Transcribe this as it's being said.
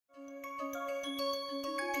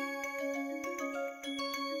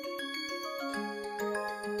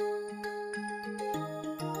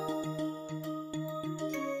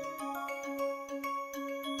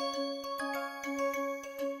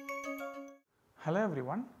Hello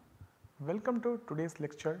everyone, welcome to today's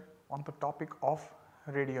lecture on the topic of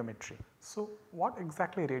radiometry. So, what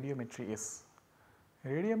exactly radiometry is?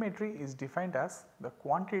 Radiometry is defined as the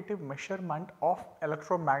quantitative measurement of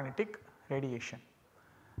electromagnetic radiation.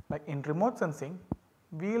 Like in remote sensing,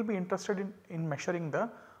 we will be interested in measuring the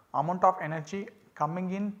amount of energy coming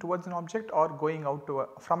in towards an object or going out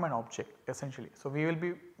from an object essentially. So, we will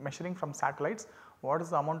be measuring from satellites what is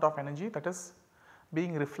the amount of energy that is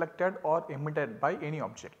being reflected or emitted by any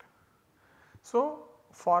object. So,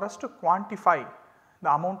 for us to quantify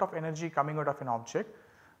the amount of energy coming out of an object,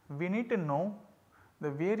 we need to know the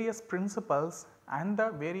various principles and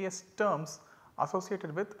the various terms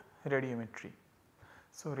associated with radiometry.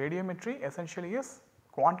 So, radiometry essentially is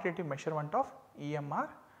quantitative measurement of EMR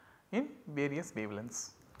in various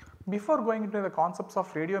wavelengths. Before going into the concepts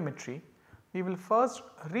of radiometry, we will first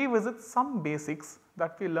revisit some basics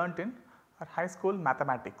that we learnt in our high school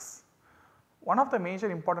mathematics. One of the major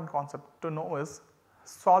important concepts to know is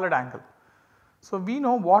solid angle. So, we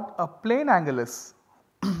know what a plane angle is.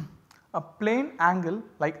 A plane angle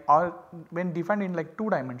when defined in like 2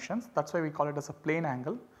 dimensions, that is why we call it as a plane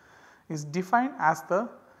angle, is defined as the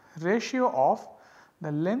ratio of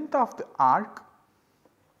the length of the arc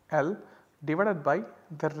L divided by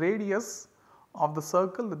the radius of the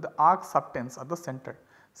circle that the arc subtends at the center.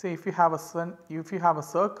 Say if you have a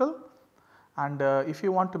circle and if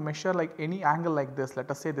you want to measure like any angle like this,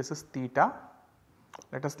 let us say this is theta,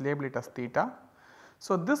 let us label it as theta.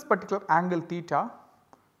 So, this particular angle theta,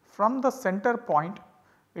 from the center point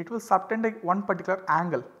it will subtend one particular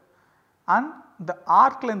angle and the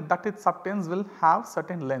arc length that it subtends will have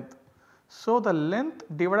certain length. So, the length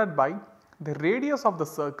divided by the radius of the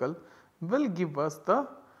circle will give us the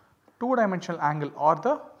 2-dimensional angle or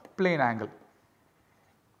the plane angle.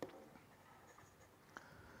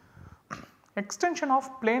 Extension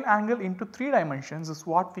of plane angle into 3 dimensions is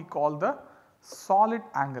what we call the solid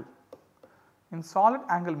angle. In solid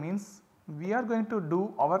angle means we are going to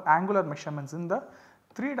do our angular measurements in the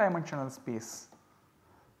 3-dimensional space,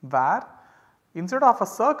 where instead of a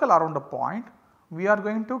circle around a point, we are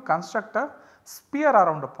going to construct a sphere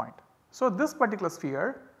around a point. So, this particular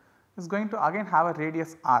sphere is going to again have a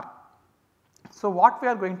radius r. So, what we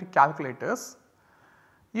are going to calculate is,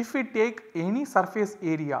 if we take any surface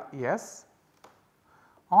area S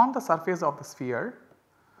on the surface of the sphere,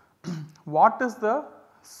 what is the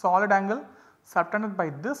solid angle subtended by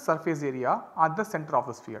this surface area at the center of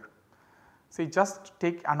the sphere. See, just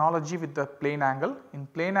take analogy with the plane angle. In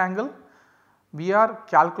plane angle, we are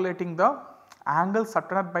calculating the angle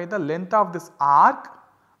subtended by the length of this arc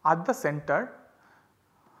at the center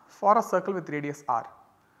for a circle with radius r.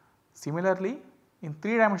 Similarly, in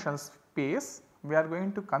 3-dimensional space, we are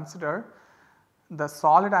going to consider the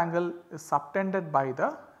solid angle is subtended by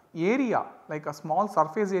the area, like a small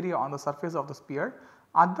surface area on the surface of the sphere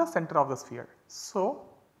at the center of the sphere. So,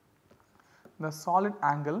 the solid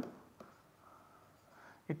angle,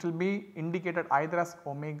 it will be indicated either as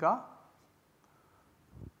omega,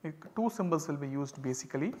 2 symbols will be used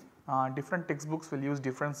basically, different textbooks will use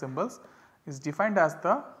different symbols, is defined as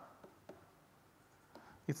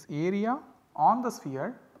its area on the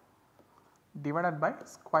sphere divided by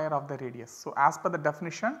square of the radius. So, as per the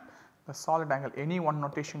definition, the solid angle, any one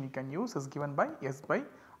notation you can use, is given by S by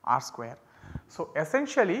r square. So,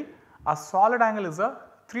 essentially a solid angle is a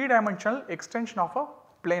 3-dimensional extension of a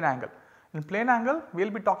plane angle. In plane angle we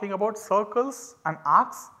will be talking about circles and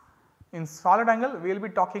arcs. In solid angle we will be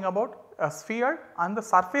talking about a sphere and the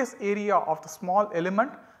surface area of the small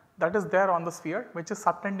element that is there on the sphere, which is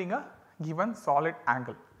subtending a given solid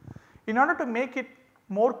angle. In order to make it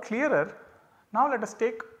more clearer, now let us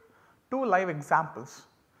take 2 live examples.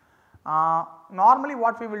 Normally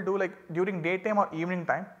what we will do, like during daytime or evening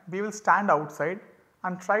time, we will stand outside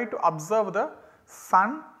and try to observe the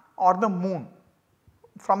sun or the moon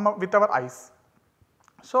with our eyes.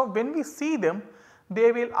 So, when we see them,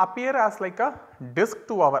 they will appear as like a disc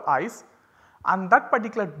to our eyes, and that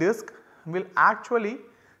particular disc will actually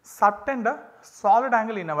subtend a solid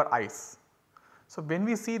angle in our eyes. So, when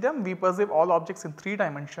we see them, we perceive all objects in 3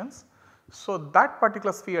 dimensions. So, that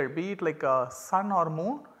particular sphere, be it like a sun or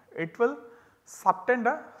moon, it will subtend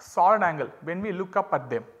a solid angle when we look up at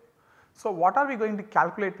them. So, what are we going to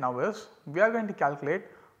calculate now is, we are going to calculate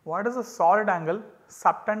what is the solid angle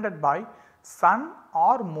subtended by sun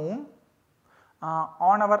or moon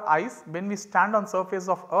on our eyes when we stand on surface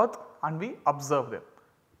of earth and we observe them.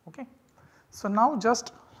 Okay. So, now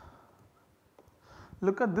just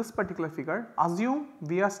look at this particular figure. Assume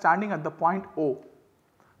we are standing at the point O.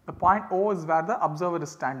 The point O is where the observer is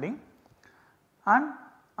standing, and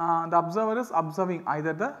the observer is observing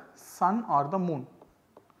either the sun or the moon.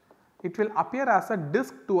 It will appear as a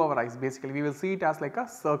disk to our eyes, basically we will see it as like a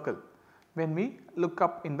circle when we look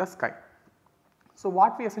up in the sky. So,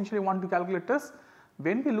 what we essentially want to calculate is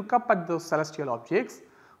when we look up at those celestial objects,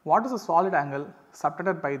 what is the solid angle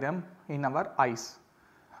subtended by them in our eyes.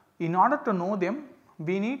 In order to know them,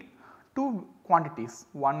 we need two quantities.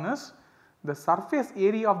 One is the surface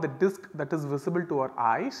area of the disk that is visible to our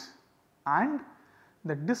eyes and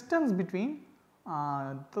the distance between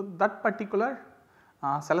that particular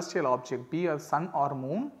celestial object, be a sun or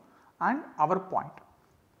moon, and our point.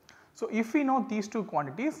 So, if we know these two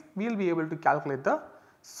quantities, we will be able to calculate the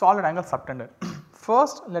solid angle subtended.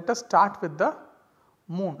 First, let us start with the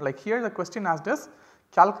moon. Like here the question asked us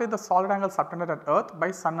calculate the solid angle subtended at earth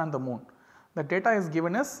by sun and the moon. The data is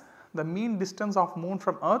given as the mean distance of moon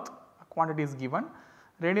from earth quantity is given,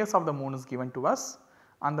 radius of the moon is given to us,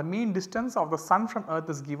 and the mean distance of the sun from earth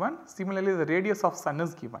is given. Similarly, the radius of sun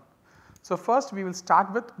is given. So, first we will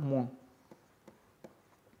start with moon.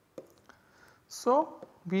 So,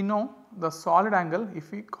 we know the solid angle,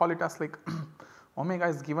 if we call it as like omega,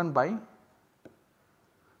 is given by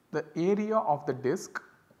the area of the disk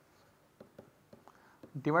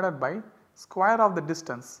divided by square of the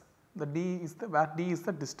distance, the d is the where d is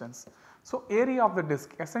the distance. So, area of the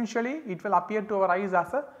disk, essentially it will appear to our eyes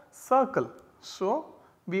as a circle. So,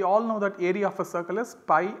 we all know that area of a circle is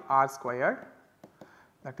pi r squared,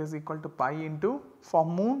 that is equal to pi into, for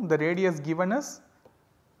moon the radius given is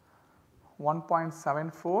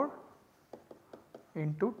 1.74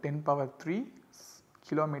 into 10 power 3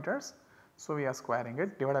 kilometers. So, we are squaring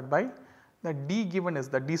it, divided by the d given is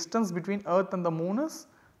the distance between earth and the moon is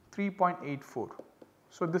 3.84.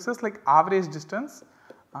 So, this is like average distance.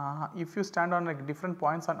 If you stand on like different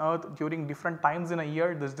points on earth during different times in a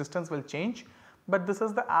year, this distance will change, but this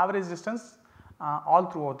is the average distance all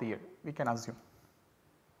throughout the year, we can assume.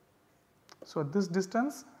 So, this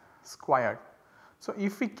distance squared. So,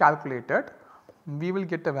 if we calculate it, we will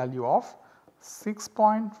get a value of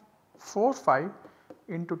 6.45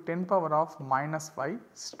 into 10 power of minus 5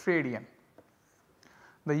 steradian.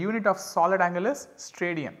 The unit of solid angle is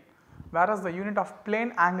steradian, whereas the unit of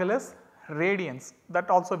plane angle is radiance,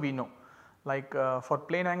 that also we know. Like for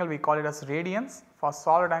plane angle we call it as radians, for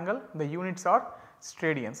solid angle the units are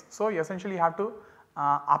steradians. So, you essentially have to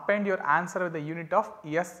append your answer with the unit of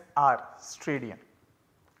SR, steradian.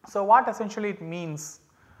 So, what essentially it means,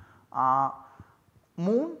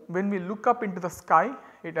 moon, when we look up into the sky,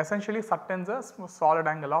 it essentially subtends a solid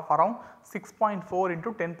angle of around 6.4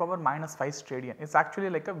 into 10 power minus 5 steradian. It is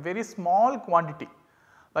actually like a very small quantity.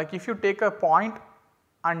 Like if you take a point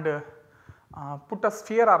and put a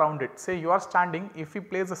sphere around it, say you are standing, if you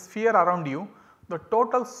place a sphere around you, the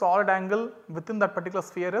total solid angle within that particular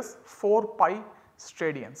sphere is 4 pi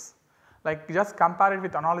steradians. Like just compare it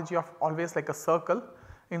with analogy of always like a circle.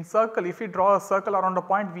 In circle, if we draw a circle around a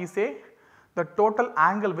point, we say the total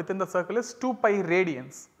angle within the circle is 2 pi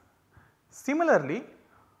radians. Similarly,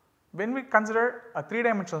 when we consider a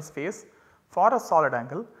 3-dimensional space for a solid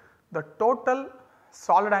angle, the total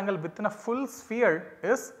solid angle within a full sphere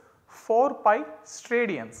is 4 pi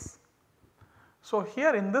steradians. So,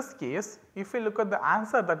 here in this case, if we look at the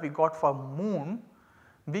answer that we got for moon,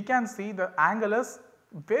 we can see the angle is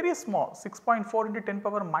very small, 6.4 into 10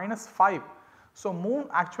 power minus 5. So, moon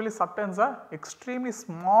actually subtends a extremely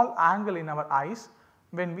small angle in our eyes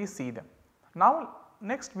when we see them. Now,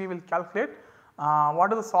 next we will calculate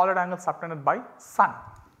what is the solid angle subtended by sun.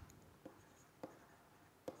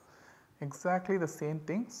 Exactly the same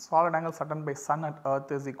thing, solid angle subtended by sun at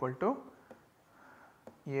earth is equal to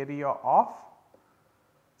area of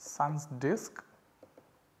sun's disk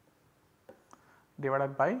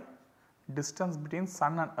divided by distance between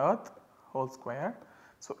sun and earth whole square.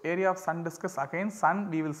 So, area of sun disk is again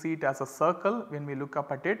sun, we will see it as a circle when we look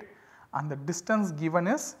up at it, and the distance given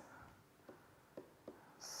is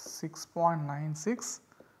 6.96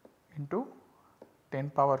 into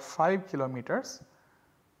 10 power 5 kilometers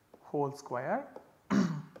whole square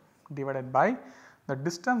divided by the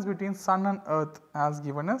distance between sun and earth as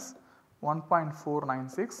given as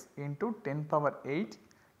 1.496 into 10 power 8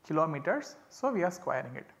 kilometers. So, we are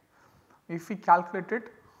squaring it. If we calculate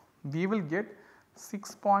it, we will get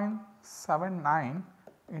 6.79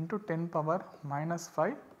 into 10 power minus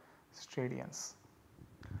 5 steradians.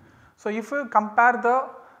 So, if you compare the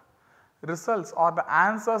results or the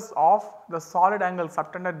answers of the solid angle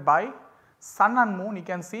subtended by sun and moon, you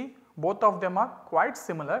can see both of them are quite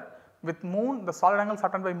similar. With moon, the solid angle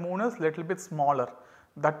subtended by moon is little bit smaller,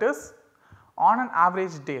 that is on an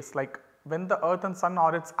average days, like when the earth and sun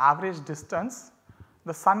are its average distance,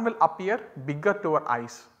 the sun will appear bigger to our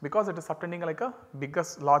eyes because it is subtending like a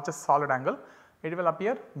biggest largest solid angle, it will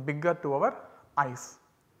appear bigger to our eyes.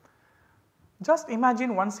 Just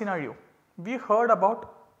imagine one scenario, we heard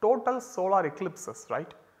about total solar eclipses,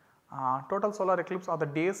 right. Total solar eclipse are the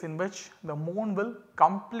days in which the moon will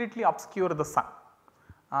completely obscure the sun.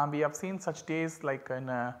 We have seen such days like in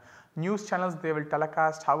news channels, they will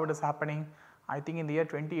telecast how it is happening. I think in the year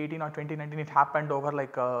 2018 or 2019 it happened over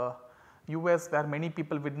like US where many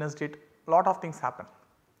people witnessed it, lot of things happen.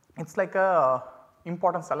 It is like a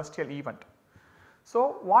important celestial event.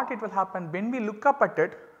 So, what it will happen when we look up at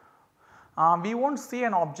it, we will not see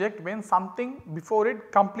an object when something before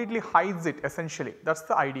it completely hides it, essentially, that is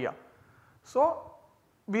the idea. So,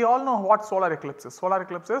 we all know what solar eclipse is. Solar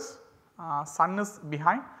eclipse is sun is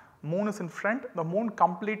behind, moon is in front, the moon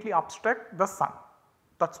completely obstruct the sun,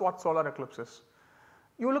 that is what solar eclipse is.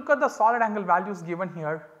 You look at the solid angle values given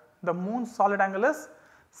here, the moon's solid angle is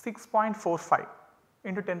 6.45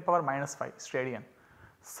 into 10 power minus 5 steradian.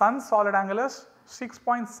 Sun's solid angle is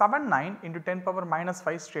 6.79 into 10 power minus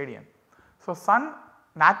 5 steradian. So, sun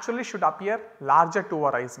naturally should appear larger to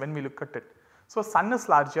our eyes when we look at it. So, sun is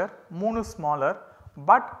larger, moon is smaller,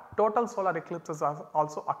 but total solar eclipses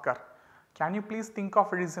also occur. Can you please think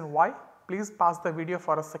of a reason why? Please pause the video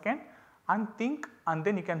for a second and think, and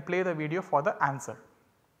then you can play the video for the answer.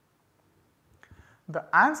 The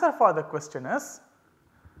answer for the question is,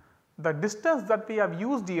 the distance that we have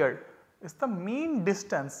used here is the mean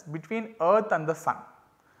distance between earth and the sun.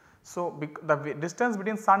 So, the distance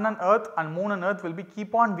between sun and earth and moon and earth will be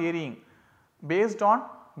keep on varying based on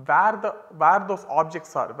where those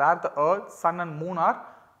objects are, where the earth, sun and moon are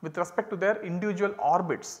with respect to their individual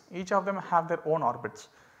orbits. Each of them have their own orbits.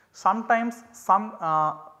 Sometimes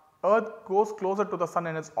earth goes closer to the sun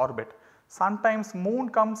in its orbit, sometimes moon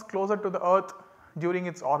comes closer to the earth during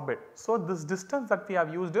its orbit. So, this distance that we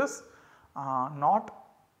have used is not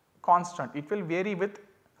constant, it will vary with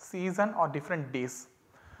season or different days.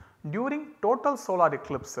 During total solar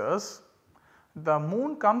eclipses, the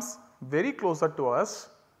moon comes very closer to us,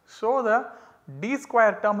 so the d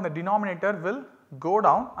square term in the denominator will go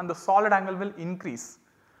down and the solid angle will increase.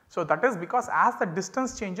 So, that is because as the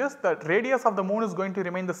distance changes, the radius of the moon is going to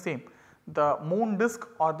remain the same. The moon disk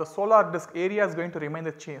or the solar disk area is going to remain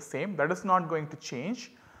the same, that is not going to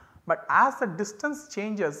change. But as the distance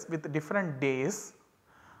changes with different days,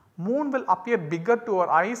 moon will appear bigger to our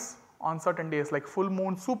eyes on certain days like full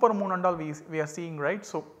moon, super moon and all we are seeing, right.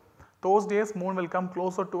 So, those days moon will come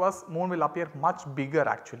closer to us, moon will appear much bigger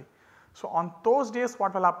actually. So, on those days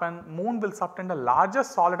what will happen, moon will subtend a larger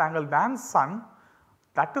solid angle than sun,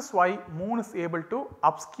 that is why moon is able to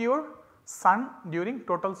obscure sun during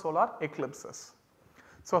total solar eclipses.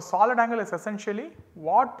 So, solid angle is essentially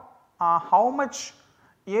how much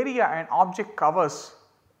area an object covers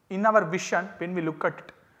in our vision when we look at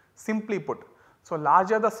it, simply put. So,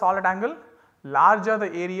 larger the solid angle, larger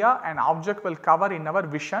the area an object will cover in our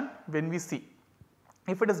vision when we see.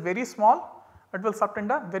 If it is very small, it will subtend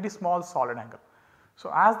a very small solid angle.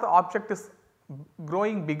 So, as the object is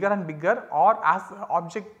growing bigger and bigger, or as the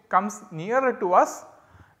object comes nearer to us,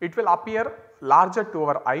 it will appear larger to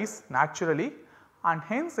our eyes naturally, and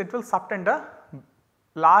hence it will subtend a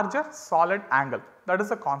larger solid angle. That is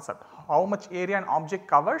the concept, how much area an object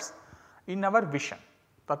covers in our vision,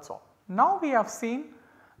 that is all. Now, we have seen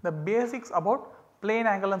the basics about plane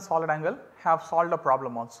angle and solid angle, have solved a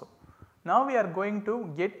problem also. Now, we are going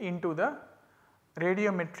to get into the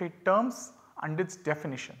radiometry terms and its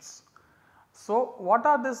definitions. So, what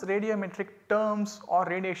are these radiometric terms or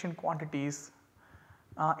radiation quantities?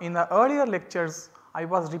 In the earlier lectures, I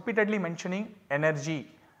was repeatedly mentioning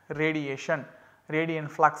energy, radiation,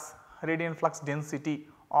 radiant flux density,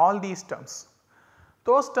 all these terms.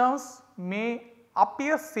 Those terms may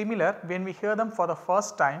appear similar when we hear them for the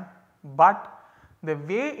first time, but the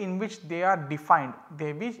way in which they are defined,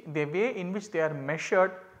 the way in which they are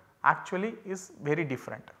measured actually is very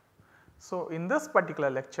different. So, in this particular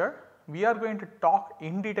lecture, we are going to talk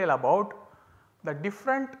in detail about the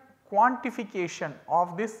different quantification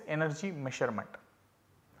of this energy measurement.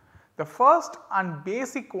 The first and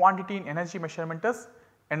basic quantity in energy measurement is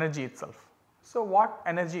energy itself. So, what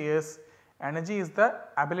energy is? Energy is the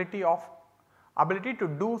ability to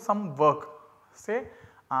do some work. Say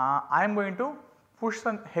I am going to push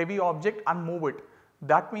a heavy object and move it.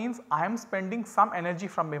 That means I am spending some energy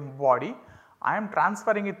from my body, I am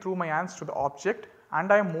transferring it through my hands to the object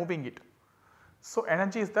and I am moving it. So,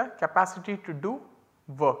 energy is the capacity to do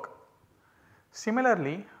work.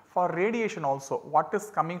 Similarly, for radiation also, what is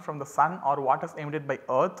coming from the sun or what is emitted by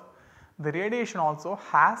earth, the radiation also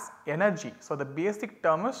has energy. So, the basic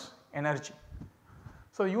term is energy.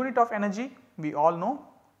 So, unit of energy we all know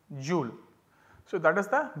joule. So, that is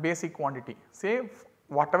the basic quantity. Say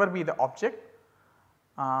whatever be the object,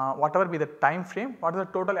 whatever be the time frame, what is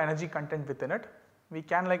the total energy content within it, we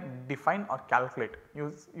can like define or calculate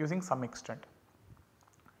using some extent.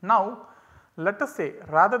 Now, let us say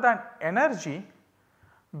rather than energy,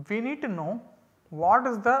 we need to know what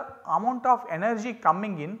is the amount of energy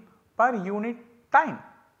coming in per unit time.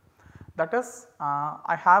 That is,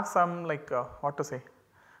 I have some like what to say,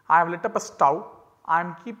 I have lit up a stove, I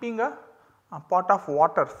am keeping a pot of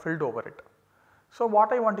water filled over it. So,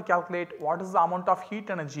 what I want to calculate, what is the amount of heat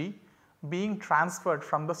energy being transferred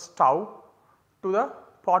from the stove to the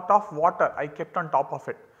pot of water I kept on top of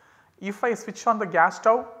it. If I switch on the gas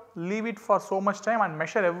stove, leave it for so much time and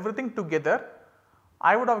measure everything together,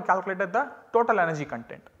 I would have calculated the total energy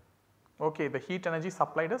content. Okay, the heat energy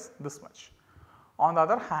supplied is this much. On the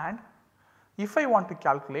other hand, if I want to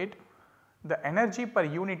calculate the energy per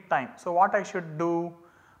unit time, so what I should do?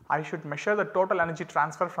 I should measure the total energy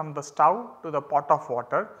transfer from the stove to the pot of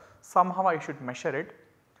water, somehow I should measure it.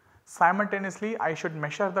 Simultaneously, I should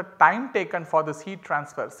measure the time taken for this heat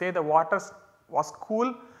transfer. Say the water was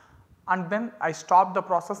cool and then I stopped the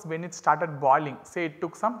process when it started boiling, say it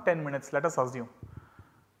took some 10 minutes, let us assume.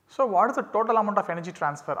 So, what is the total amount of energy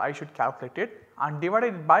transfer? I should calculate it and divide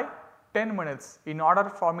it by 10 minutes in order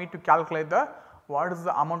for me to calculate the what is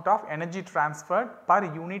the amount of energy transferred per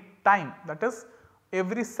unit time, that is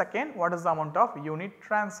every second what is the amount of unit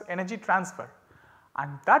energy transfer,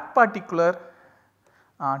 and that particular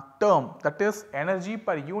term, that is energy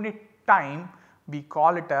per unit time, we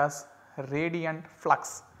call it as radiant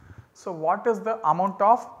flux. So, what is the amount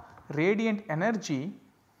of radiant energy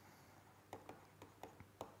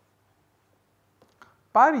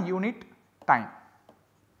per unit time?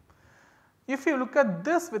 If you look at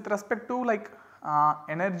this with respect to like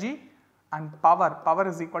energy and power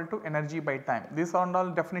is equal to energy by time. These are all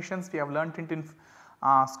definitions we have learnt in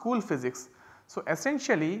school physics. So,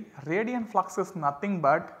 essentially radiant flux is nothing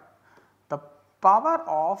but the power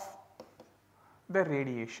of the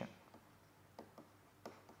radiation.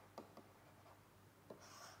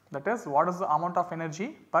 That is, what is the amount of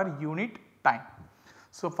energy per unit time.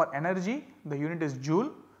 So, for energy the unit is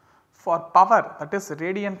joule, for power, that is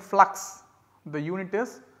radiant flux, the unit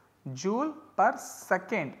is joule per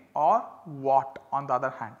second or watt on the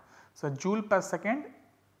other hand. So, joule per second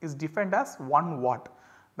is defined as 1 watt,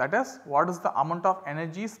 that is what is the amount of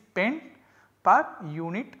energy spent per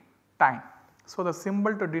unit time. So, the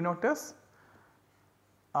symbol to denote is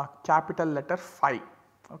a capital letter phi.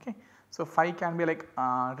 Okay. So, phi can be like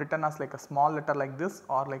written as like a small letter like this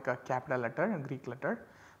or like a capital letter, a Greek letter.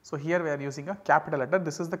 So, here we are using a capital letter.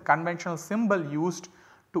 This is the conventional symbol used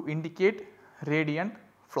to indicate radiant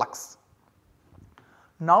flux.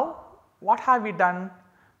 Now, what have we done?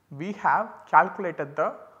 We have calculated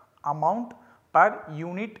the amount per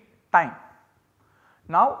unit time.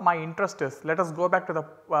 Now, my interest is, let us go back to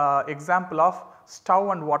the example of stove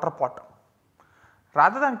and water pot.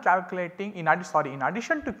 Rather than calculating in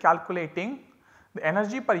addition to calculating the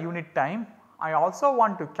energy per unit time, I also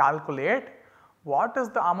want to calculate what is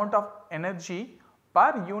the amount of energy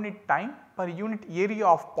per unit time per unit area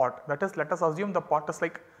of pot. That is, let us assume the pot is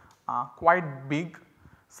like quite big,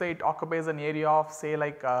 say it occupies an area of say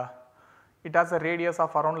like it has a radius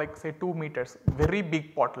of around like say 2 meters, very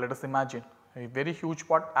big pot, let us imagine a very huge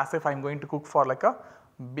pot, as if I am going to cook for like a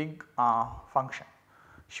big function.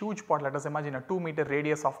 Huge pot, let us imagine a 2 meter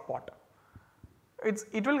radius of pot.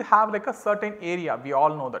 It will have like a certain area, we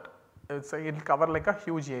all know that it will cover like a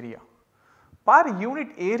huge area. Per unit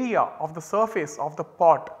area of the surface of the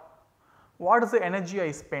pot, what is the energy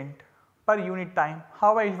I spent per unit time?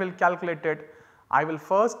 How I will calculate it? I will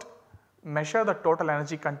first measure the total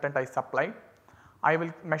energy content I supplied, I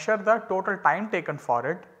will measure the total time taken for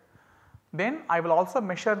it, then I will also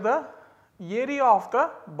measure the area of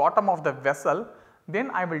the bottom of the vessel,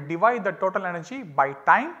 then I will divide the total energy by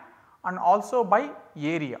time and also by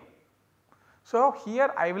area. So,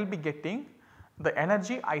 here I will be getting the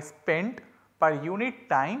energy I spent per unit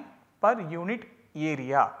time per unit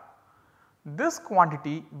area. This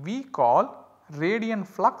quantity we call radiant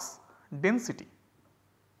flux density.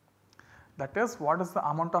 That is, what is the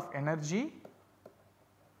amount of energy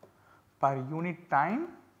per unit time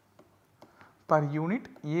per unit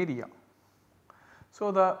area.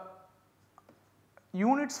 So, the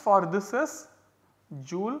units for this is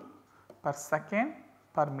joule per second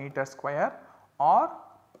per meter square or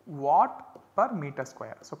watt per meter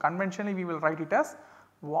square. So, conventionally we will write it as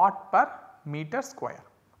watt per meter square.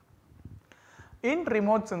 In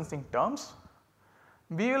remote sensing terms,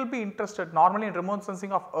 We will be interested normally in remote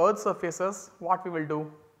sensing of earth surfaces. What we will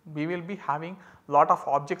do? We will be having lot of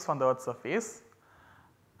objects on the earth surface,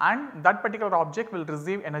 and that particular object will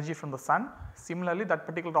receive energy from the sun. Similarly, that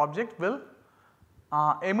particular object will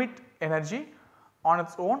emit energy on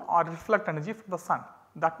its own or reflect energy from the sun,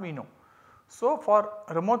 that we know. So, for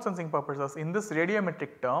remote sensing purposes, in this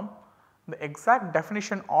radiometric term, the exact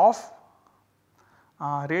definition of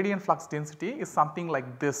radiant flux density is something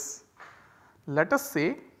like this. Let us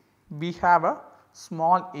say we have a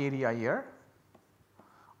small area here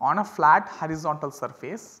on a flat horizontal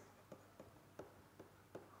surface,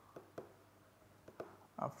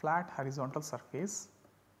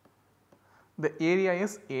 the area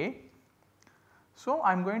is A. So,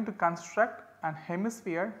 I am going to construct an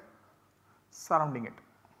hemisphere surrounding it.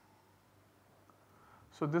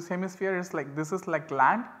 So, this hemisphere is like, this is like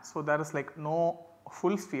land. So, there is like no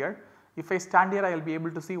full sphere. If I stand here, I will be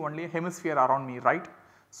able to see only a hemisphere around me, right.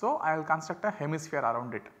 So, I will construct a hemisphere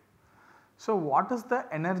around it. So, what is the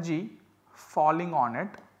energy falling on it,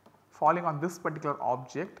 falling on this particular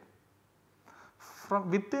object from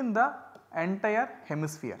within the entire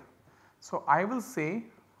hemisphere? So, I will say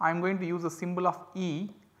I am going to use the symbol of E.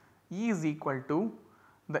 E is equal to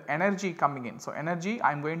the energy coming in. So, energy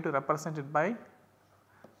I am going to represent it by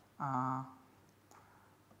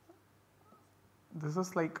this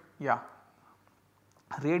is like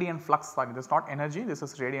radiant flux, sorry, this is not energy, this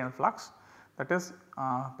is radiant flux, that is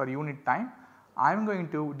per unit time. I am going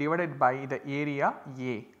to divide it by the area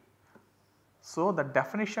A. So, the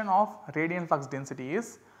definition of radiant flux density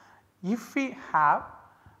is, if we have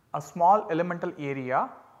a small elemental area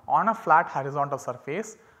on a flat horizontal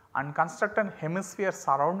surface and construct an hemisphere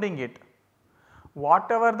surrounding it,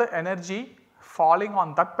 whatever the energy falling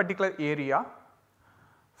on that particular area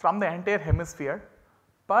from the entire hemisphere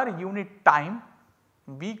per unit time,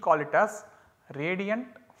 we call it as radiant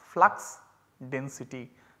flux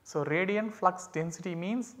density. So, radiant flux density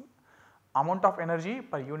means amount of energy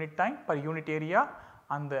per unit time per unit area,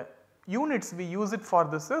 and the units we use it for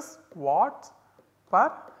this is watts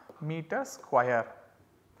per meter square.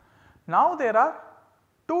 Now, there are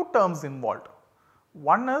two terms involved.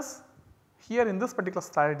 One is, here in this particular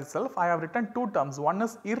slide itself I have written two terms, one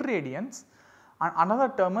is irradiance and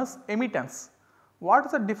another term is emittance. What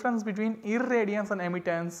is the difference between irradiance and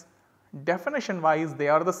emittance? Definition wise they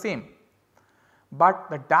are the same, but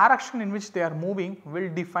the direction in which they are moving will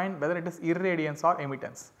define whether it is irradiance or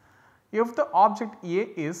emittance. If the object A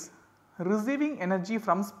is receiving energy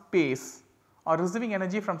from space or receiving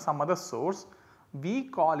energy from some other source, we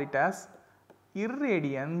call it as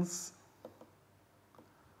irradiance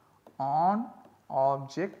on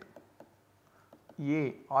object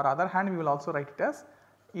A, or other hand we will also write it as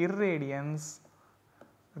irradiance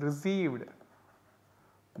received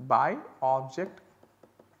by object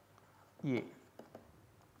A.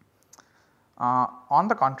 On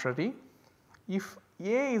the contrary, if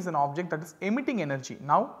A is an object that is emitting energy,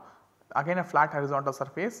 now again a flat horizontal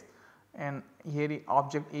surface and here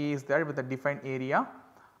object A is there with a defined area,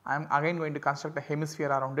 I am again going to construct a hemisphere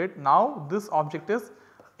around it. Now, this object is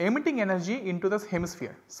emitting energy into this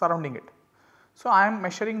hemisphere surrounding it. So, I am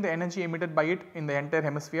measuring the energy emitted by it in the entire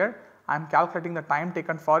hemisphere, I am calculating the time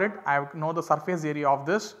taken for it, I know the surface area of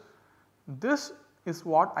this. This is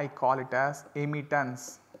what I call it as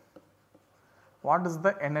emittance. What is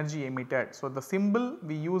the energy emitted? So, the symbol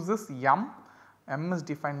we use is M. M is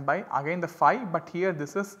defined by again the phi, but here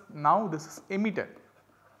this is now this is emitted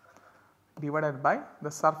divided by the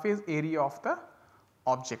surface area of the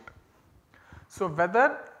object. So,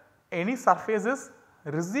 whether any surface is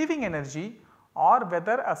receiving energy or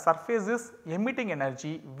whether a surface is emitting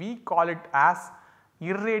energy, we call it as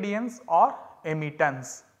irradiance or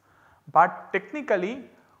emittance. But technically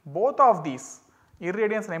both of these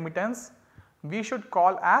irradiance and emittance we should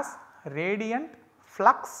call as radiant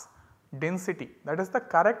flux density, that is the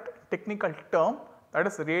correct technical term, that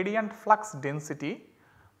is radiant flux density.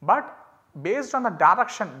 But based on the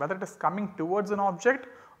direction whether it is coming towards an object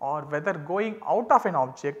or whether going out of an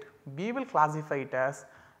object, we will classify it as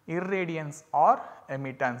irradiance or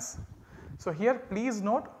emittance. So, here please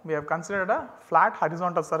note we have considered a flat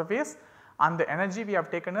horizontal surface and the energy we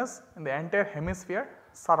have taken is in the entire hemisphere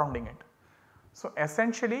surrounding it. So,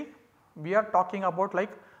 essentially we are talking about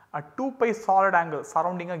like a 2 pi solid angle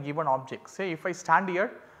surrounding a given object. Say if I stand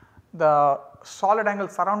here, the solid angle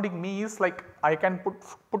surrounding me is like I can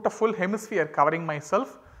put a full hemisphere covering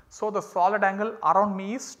myself. So, the solid angle around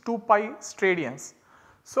me is 2 pi radians.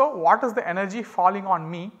 So, what is the energy falling on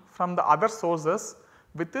me from the other sources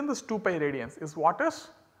within this 2 pi radians is what is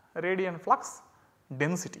radiant flux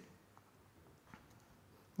density.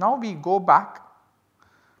 Now, we go back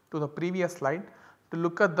to the previous slide to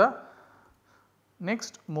look at the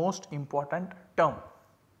next most important term.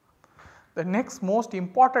 The next most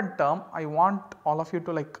important term I want all of you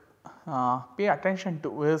to pay attention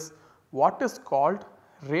to is what is called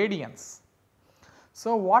radiance.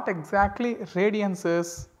 So, what exactly radiance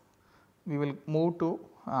is, we will move to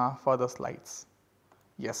further slides.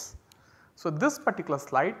 Yes. So, this particular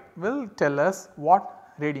slide will tell us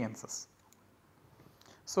what radiance is.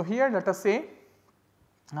 So, here let us say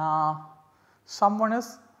someone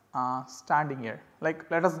is standing here, like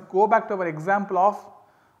let us go back to our example of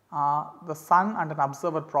the sun and an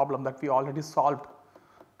observer problem that we already solved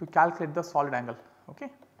to calculate the solid angle. Okay.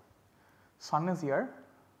 Sun is here,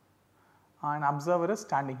 an observer is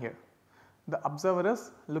standing here. The observer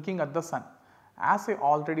is looking at the sun. As I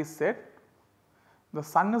already said, the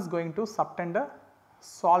sun is going to subtend a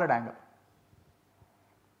solid angle.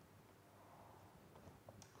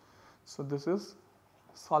 So, this is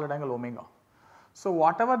solid angle omega. So,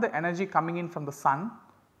 whatever the energy coming in from the sun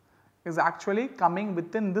is actually coming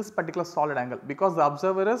within this particular solid angle, because the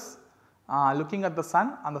observer is looking at the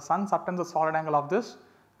sun and the sun subtends the solid angle of this,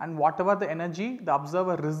 and whatever the energy the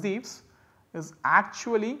observer receives is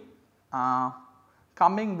actually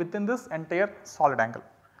coming within this entire solid angle.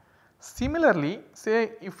 Similarly,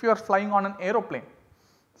 say if you are flying on an aeroplane,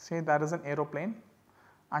 say there is an aeroplane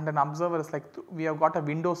and an observer is like, we have got a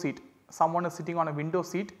window seat, someone is sitting on a window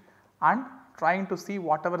seat and trying to see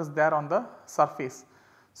whatever is there on the surface.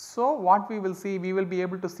 So, what we will see, we will be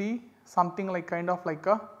able to see something like kind of like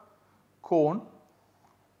a cone,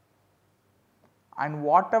 and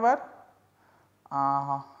whatever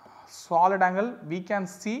solid angle we can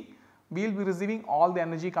see, we will be receiving all the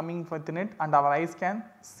energy coming within it and our eyes can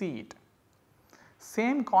see it.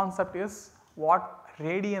 Same concept is what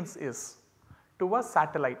radiance is to a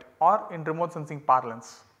satellite or in remote sensing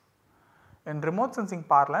parlance. In remote sensing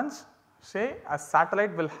parlance, say a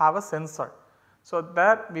satellite will have a sensor. So,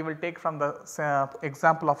 there we will take from the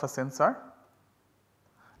example of a sensor.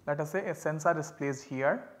 Let us say a sensor is placed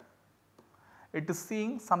here, it is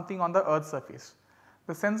seeing something on the earth surface.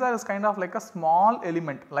 The sensor is kind of like a small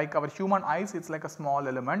element, like our human eyes, it is like a small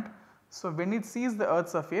element. So, when it sees the earth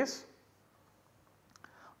surface,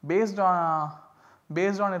 based on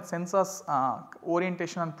its sensor's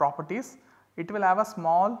orientation and properties, it will have a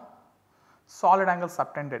small solid angle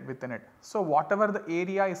subtended within it. So, whatever the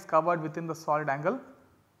area is covered within the solid angle,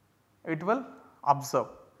 it will observe.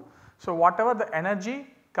 So, whatever the energy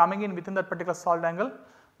coming in within that particular solid angle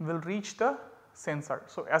will reach the sensor.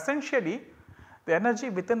 So, essentially the energy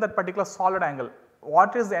within that particular solid angle,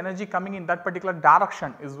 what is the energy coming in that particular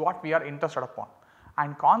direction is what we are interested upon,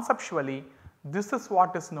 and conceptually this is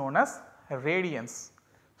what is known as radiance.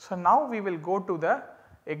 So, now we will go to the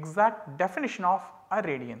exact definition of a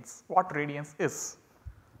radiance, what radiance is.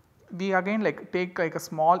 We again take like a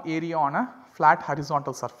small area on a flat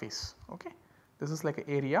horizontal surface. Okay. This is like an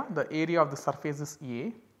area, the area of the surface is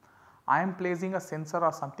A. I am placing a sensor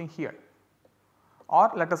or something here, or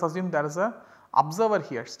let us assume there is a observer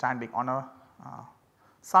here standing on a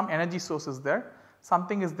some energy source is there,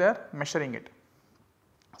 something is there measuring it.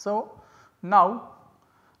 So, now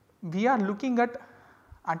we are looking at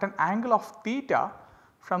an angle of theta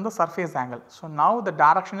from the surface angle. So, now the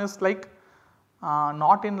direction is like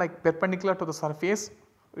not in like perpendicular to the surface,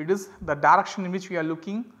 it is the direction in which we are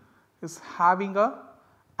looking is having a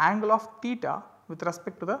angle of theta with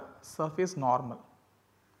respect to the surface normal.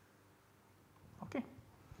 Okay.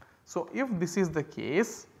 So, if this is the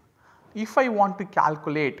case, if I want to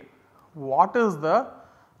calculate what is the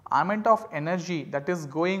amount of energy that is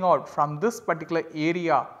going out from this particular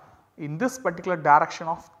area in this particular direction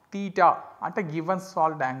of theta at a given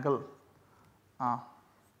solid angle,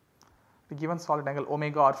 the given solid angle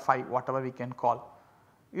omega or phi, whatever we can call,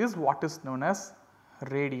 is what is known as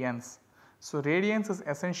radiance. So, radiance is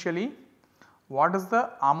essentially what is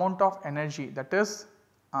the amount of energy, that is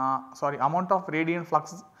amount of radiant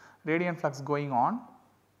flux going on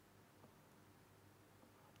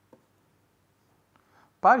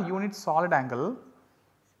per unit solid angle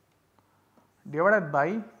divided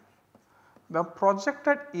by the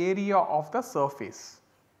projected area of the surface.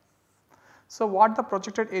 So, what the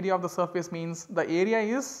projected area of the surface means, the area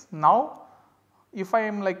is now, if I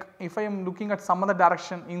am looking at some other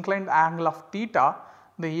direction inclined angle of theta,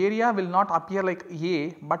 the area will not appear like A,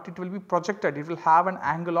 but it will be projected, it will have an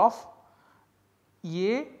angle of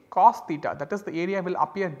A cos theta, that is the area will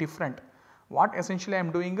appear different. What essentially I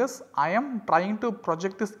am doing is, I am trying to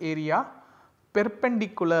project this area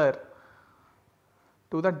perpendicular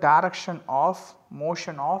to the direction of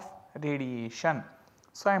motion of radiation.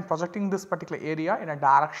 So, I am projecting this particular area in a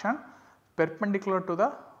direction perpendicular to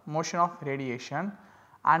the motion of radiation,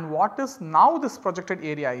 and what is now this projected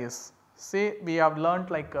area is. Say we have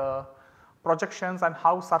learnt like projections and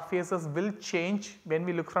how surfaces will change when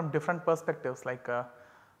we look from different perspectives, like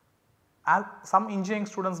some engineering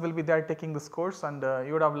students will be there taking this course, and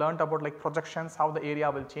you would have learnt about like projections, how the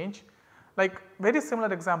area will change. Like very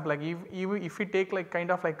similar example, like if we take like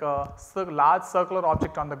kind of like a large circular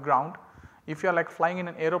object on the ground, if you are like flying in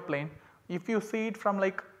an aeroplane, if you see it from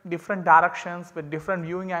like different directions with different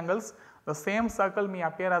viewing angles, the same circle may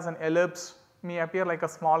appear as an ellipse, may appear like a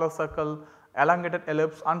smaller circle, elongated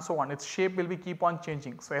ellipse, and so on. Its shape will be keep on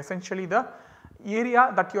changing. So essentially the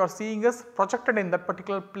area that you are seeing is projected in that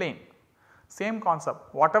particular plane. Same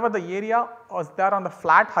concept, whatever the area is there on the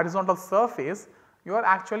flat horizontal surface, you are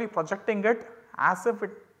actually projecting it as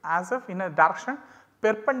if in a direction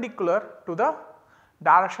perpendicular to the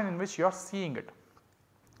direction in which you are seeing it.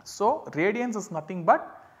 So radiance is nothing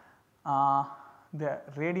but the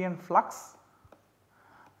radiant flux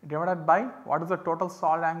divided by what is the total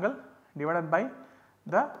solid angle divided by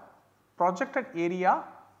the projected area,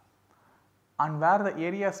 and where the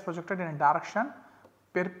area is projected in a direction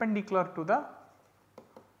perpendicular to the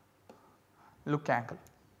look angle.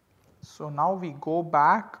 So now we go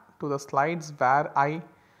back to the slides where I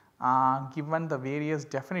given the various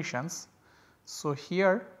definitions. So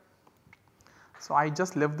here, so I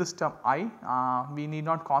just left this term I, we need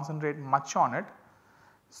not concentrate much on it.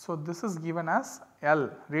 So this is given as L,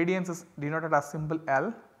 radiance is denoted as symbol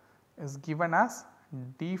L, is given as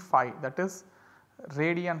d phi, that is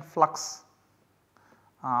radiant flux,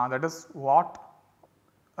 that is what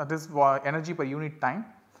this energy per unit time,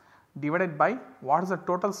 divided by what is the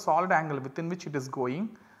total solid angle within which it is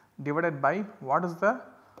going, divided by what is the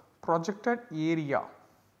projected area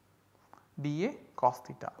dA cos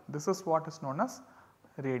theta. This is what is known as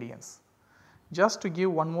radiance. Just to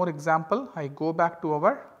give one more example, I go back to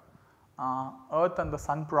our earth and the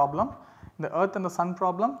sun problem. In the earth and the sun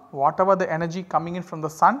problem, whatever the energy coming in from the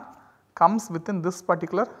sun comes within this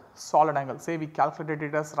particular solid angle. Say we calculated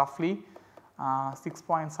it as roughly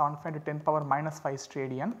 6.75 to 10 power minus 5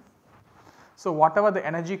 radian. So whatever the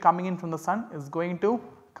energy coming in from the sun is going to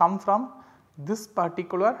come from this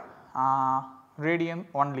particular radian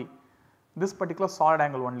only, this particular solid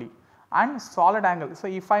angle only, and solid angle. So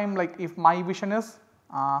if I am like, if my vision is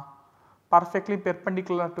perfectly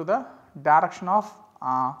perpendicular to the direction of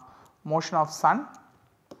motion of sun,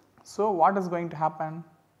 so what is going to happen?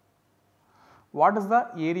 What is the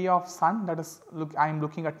area of sun, that is I am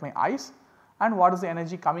looking at my eyes, and what is the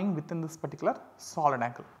energy coming within this particular solid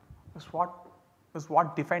angle is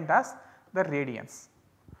what defined as the radiance.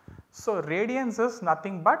 So radiance is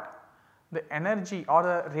nothing but the energy or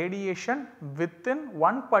the radiation within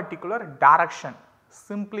one particular direction.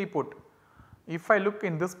 Simply put, if I look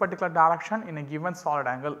in this particular direction in a given solid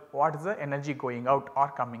angle, what is the energy going out or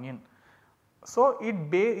coming in? So it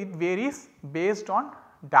varies based on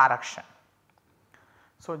direction.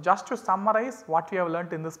 So just to summarize what we have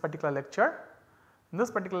learnt in this particular lecture. In this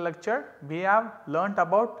particular lecture, we have learnt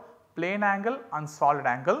about plane angle and solid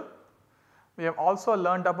angle. We have also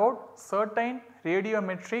learnt about certain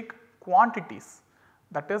radiometric quantities,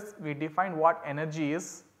 that is we define what energy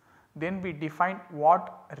is, then we define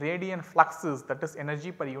what radiant flux is, that is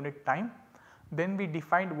energy per unit time, then we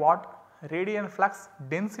defined what radiant flux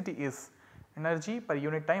density is, energy per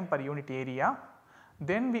unit time per unit area.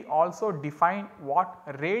 Then we also define what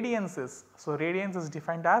radiance is. So radiance is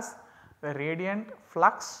defined as the radiant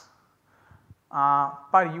flux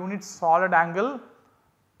per unit solid angle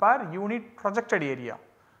per unit projected area.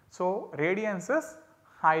 So radiance is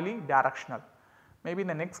highly directional. Maybe in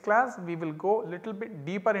the next class we will go little bit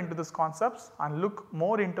deeper into these concepts and look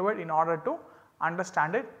more into it in order to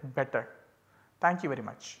understand it better. Thank you very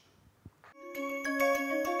much.